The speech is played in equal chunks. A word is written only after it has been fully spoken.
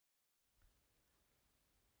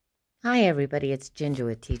Hi everybody, it's Ginger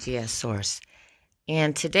with TGS Source.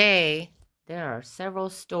 And today there are several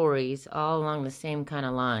stories all along the same kind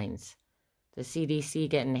of lines. The CDC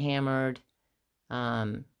getting hammered,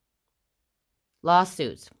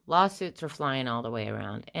 lawsuits. Lawsuits are flying all the way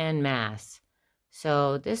around, en masse.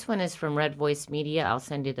 So this one is from Red Voice Media. I'll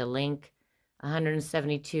send you the link.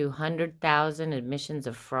 172,000 admissions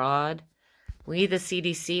of fraud. We, the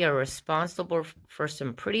CDC, are responsible for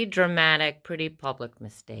some pretty dramatic, pretty public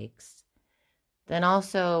mistakes. Then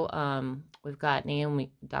also, we've got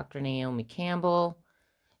Dr. Naomi Campbell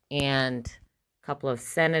and a couple of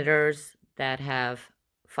senators that have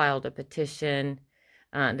filed a petition.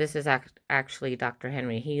 This is actually Dr.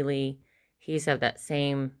 Henry Healy. He's of that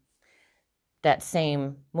same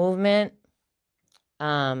movement.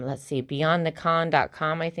 Let's see,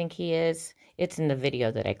 beyondthecon.com, I think he is. It's in the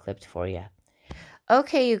video that I clipped for you.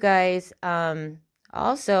 Okay, you guys.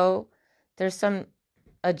 Also, there's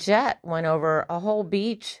a jet went over a whole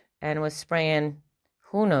beach and was spraying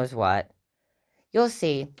who knows what. You'll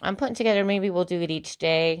see. I'm putting together, maybe we'll do it each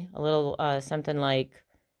day. A little something like,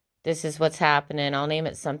 this is what's happening. I'll name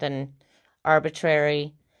it something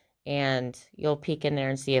arbitrary, and you'll peek in there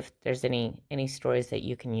and see if there's any stories that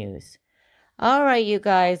you can use. All right, you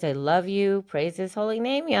guys, I love you. Praise his holy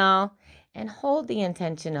name, y'all. And hold the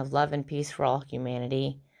intention of love and peace for all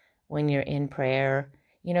humanity when you're in prayer.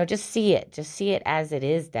 You know, just see it. Just see it as it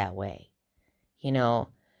is that way. You know,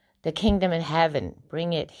 the kingdom in heaven,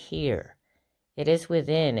 bring it here. It is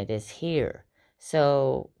within, it is here.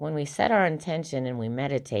 So when we set our intention and we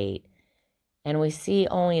meditate and we see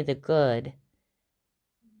only the good,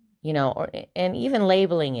 you know, and even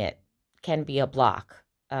labeling it can be a block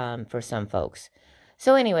for some folks.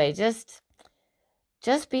 So anyway, just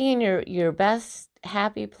be in your best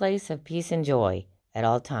happy place of peace and joy at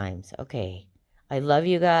all times. Okay. I love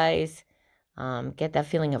you guys. Get that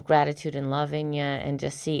feeling of gratitude and love in you, and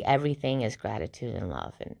just see everything as gratitude and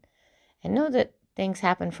love. And know that things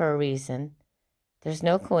happen for a reason. There's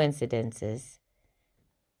no coincidences.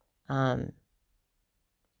 You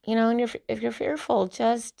know, and if you're fearful,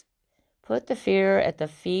 just put the fear at the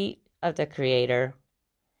feet of the Creator.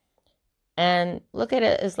 And look at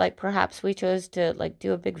it as like perhaps we chose to like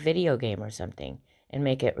do a big video game or something and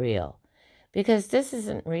make it real. Because this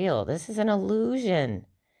isn't real. This is an illusion.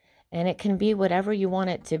 And it can be whatever you want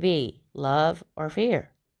it to be. Love or fear.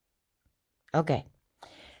 Okay.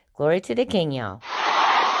 Glory to the King, y'all.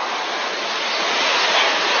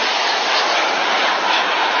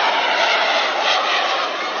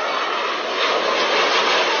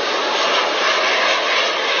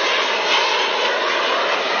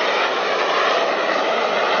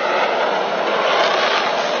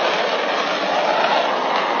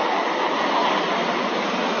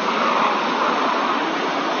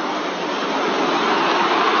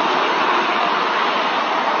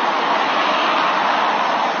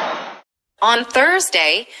 On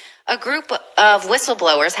Thursday, a group of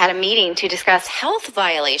whistleblowers had a meeting to discuss health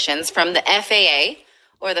violations from the FAA,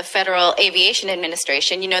 or the Federal Aviation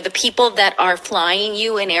Administration. You know, the people that are flying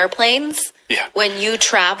you in airplanes when you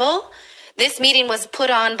travel. This meeting was put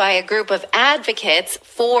on by a group of advocates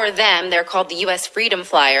for them. They're called the U.S. Freedom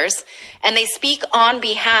Flyers, and they speak on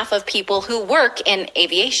behalf of people who work in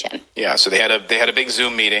aviation. Yeah, so they had a big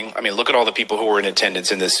Zoom meeting. I mean, look at all the people who were in attendance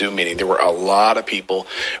in this Zoom meeting. There were a lot of people,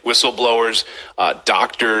 whistleblowers,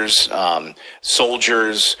 doctors,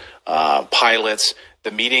 soldiers, pilots. The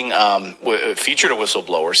meeting featured a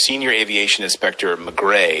whistleblower, Senior Aviation Inspector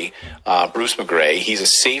McGray, Bruce McGray. He's a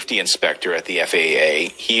safety inspector at the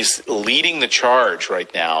FAA. He's leading the charge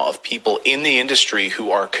right now of people in the industry who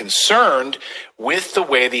are concerned with the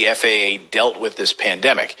way the FAA dealt with this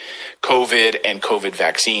pandemic, COVID and COVID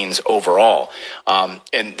vaccines overall.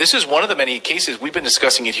 And this is one of the many cases, we've been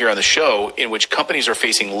discussing it here on the show, in which companies are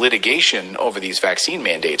facing litigation over these vaccine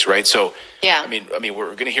mandates, right? So, yeah, I mean,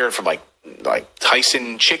 we're going to hear it from like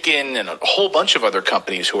Tyson Chicken and a whole bunch of other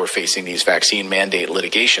companies who are facing these vaccine mandate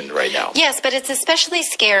litigation right now. Yes, but it's especially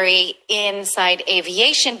scary inside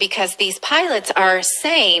aviation because these pilots are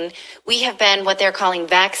saying we have been what they're calling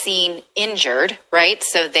vaccine injured, right?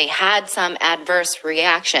 So they had some adverse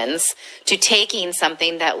reactions to taking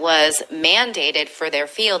something that was mandated for their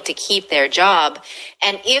field to keep their job.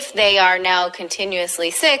 And if they are now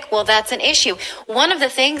continuously sick, well, that's an issue. One of the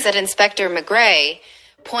things that Inspector McGray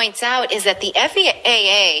points out is that the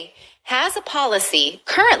FAA has a policy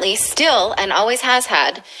currently still and always has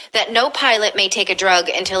had that no pilot may take a drug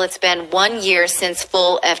until it's been 1 year since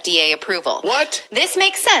full FDA approval. What? This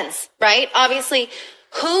makes sense, right? Obviously,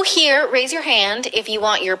 who here, raise your hand if you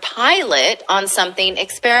want your pilot on something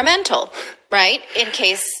experimental, right? In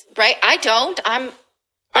case, right? I don't.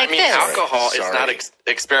 like I mean, this. alcohol is not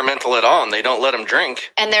experimental at all, and they don't let them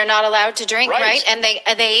drink. And they're not allowed to drink, right? And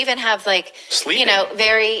they even have like, Sleeping.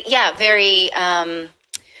 very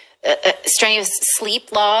strenuous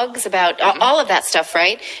sleep logs about all of that stuff,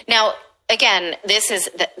 right? Now, again, this is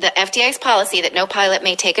the FDA's policy that no pilot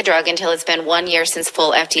may take a drug until it's been 1 year since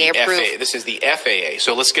full FDA approval. This is the FAA.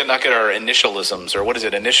 So let's not get our initialisms, or what is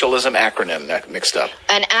it? Initialism acronym mixed up.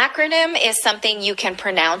 An acronym is something you can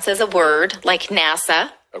pronounce as a word, like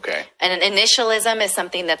NASA. Okay. And an initialism is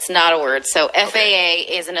something that's not a word. So FAA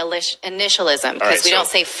is an initialism, because we don't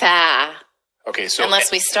say FA. Okay, so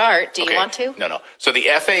unless we start, do you want to? No. So the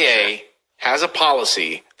FAA has a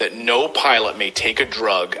policy that no pilot may take a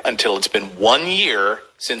drug until it's been 1 year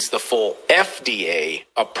since the full FDA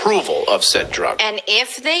approval of said drug. And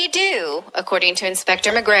if they do, according to Inspector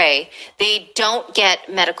McGray, they don't get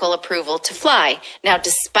medical approval to fly. Now,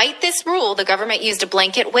 despite this rule, the government used a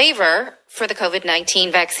blanket waiver for the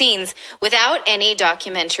COVID-19 vaccines without any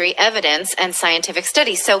documentary evidence and scientific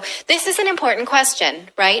studies. So this is an important question,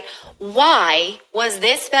 right? Why was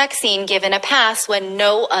this vaccine given a pass when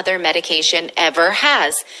no other medication ever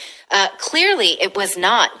has? Clearly, it was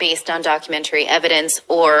not based on documentary evidence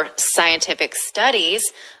or scientific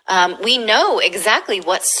studies. We know exactly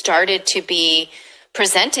what started to be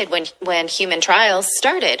presented when human trials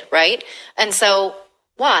started, right? And so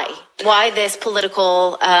why? Why this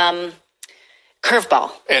political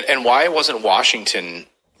curveball? And why wasn't Washington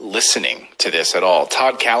listening to this at all?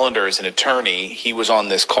 Todd Callender is an attorney. He was on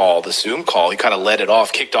this call, the Zoom call. He kind of led it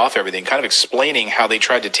off, kicked off everything, kind of explaining how they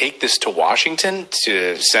tried to take this to Washington,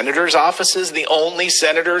 to senators' offices. The only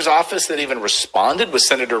senator's office that even responded was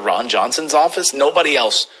Senator Ron Johnson's office. Nobody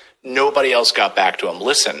else got back to him.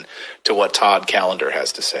 Listen to what Todd Callender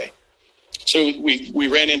has to say. So we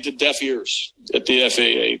ran into deaf ears at the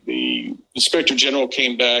FAA. The Inspector General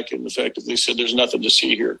came back and effectively said, there's nothing to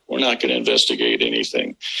see here. We're not going to investigate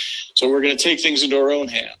anything. So we're going to take things into our own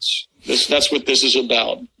hands. That's what this is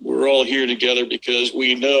about. We're all here together because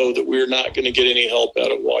we know that we're not going to get any help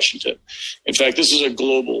out of Washington. In fact, this is a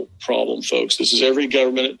global problem, folks. This is every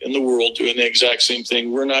government in the world doing the exact same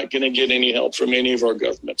thing. We're not going to get any help from any of our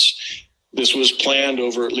governments. This was planned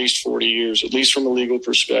over at least 40 years, at least from a legal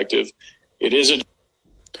perspective. It isn't.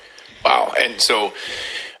 Wow. And so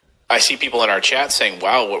I see people in our chat saying,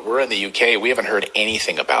 wow, we're in the UK. We haven't heard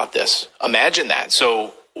anything about this. Imagine that.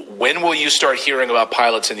 So when will you start hearing about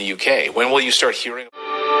pilots in the UK? When will you start hearing?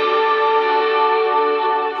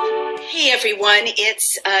 Hey, everyone.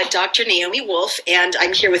 It's Dr. Naomi Wolf, and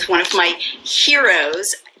I'm here with one of my heroes,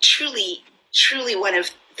 truly one of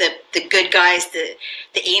the good guys, the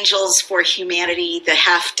angels for humanity, the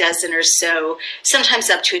half dozen or so, sometimes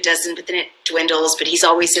up to a dozen, but then it dwindles, but he's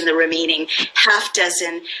always in the remaining half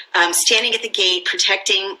dozen, standing at the gate,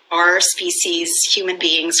 protecting our species, human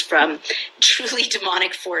beings, from truly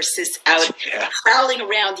demonic forces out prowling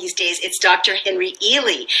around these days. It's Dr. Henry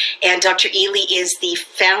Ely. And Dr. Ely is the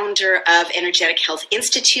founder of Energetic Health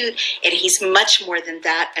Institute, and he's much more than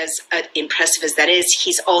that, as impressive as that is.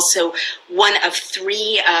 He's also one of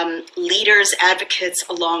three leaders, advocates,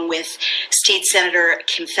 along with State Senator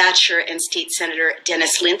Kim Thatcher and State Senator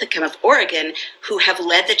Dennis Linthicum of Oregon, who have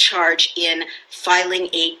led the charge in filing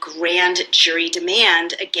a grand jury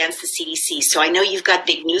demand against the CDC. So I know you've got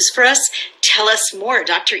big news for us. Tell us more.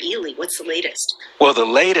 Dr. Ely, what's the latest? Well, the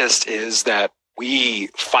latest is that we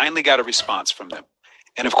finally got a response from them.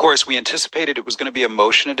 And of course, we anticipated it was going to be a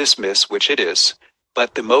motion to dismiss, which it is.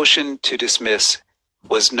 But the motion to dismiss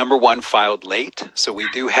was, number one, filed late. So we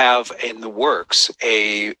do have in the works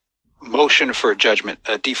a motion for judgment,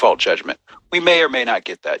 a default judgment. We may or may not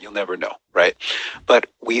get that. You'll never know, right? But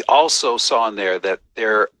we also saw in there that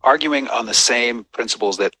they're arguing on the same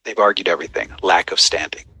principles that they've argued everything, lack of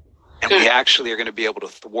standing. And we actually are going to be able to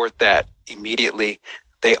thwart that immediately.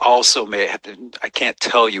 They also may have to, I can't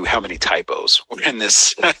tell you how many typos were in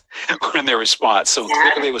this, were in their response. So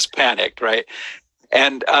clearly it was panicked, right?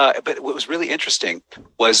 And but what was really interesting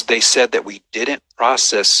was they said that we didn't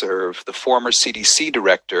process serve the former CDC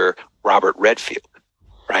director, Robert Redfield,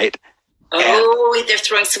 right? Oh, they're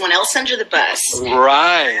throwing someone else under the bus.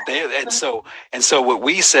 Right. And so what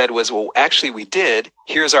we said was, well, actually we did.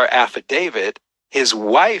 Here's our affidavit. His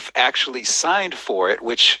wife actually signed for it,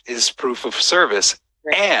 which is proof of service.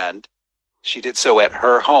 Right. And she did so at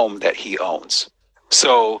her home that he owns.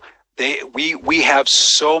 So We have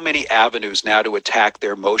so many avenues now to attack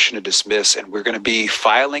their motion to dismiss, and we're going to be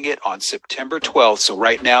filing it on September 12th. So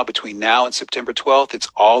right now, between now and September 12th, it's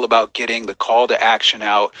all about getting the call to action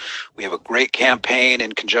out. We have a great campaign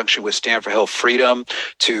in conjunction with Stand for Health Freedom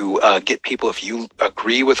to get people, if you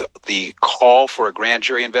agree with the call for a grand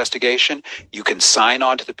jury investigation, you can sign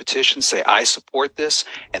on to the petition, say, I support this.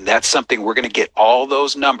 And that's something we're going to get all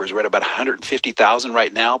those numbers. We're at about 150,000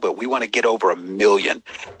 right now, but we want to get over 1 million.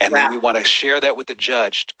 And then we want to share that with the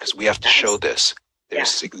judge because we have to show this. There's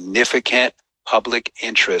significant public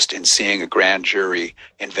interest in seeing a grand jury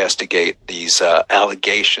investigate these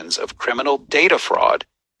allegations of criminal data fraud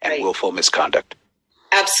and willful misconduct.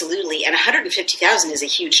 Absolutely. And 150,000 is a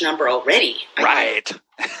huge number already. Right.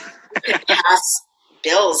 You could pass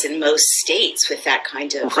bills in most states with that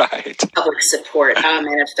kind of public support. And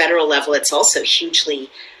at a federal level, it's also hugely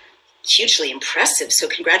impressive. So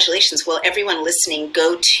congratulations. Well, everyone listening,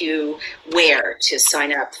 go to where to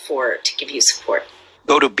sign up to give you support?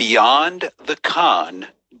 Go to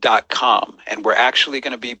beyondthecon.com, and we're actually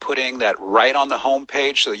going to be putting that right on the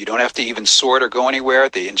homepage so you don't have to even sort or go anywhere.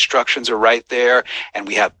 The instructions are right there, and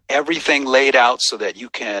we have everything laid out so that you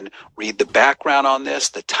can read the background on this,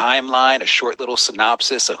 the timeline, a short little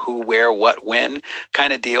synopsis, a who, where, what, when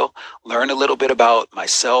kind of deal. Learn a little bit about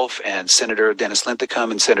myself and Senator Dennis Linthicum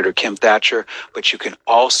and Senator Kim Thatcher, but you can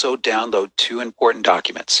also download 2 important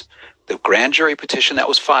documents: the grand jury petition that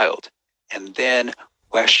was filed, and then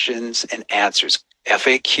questions and answers,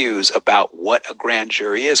 FAQs about what a grand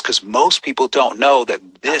jury is, because most people don't know that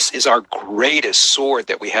this is our greatest sword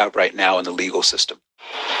that we have right now in the legal system.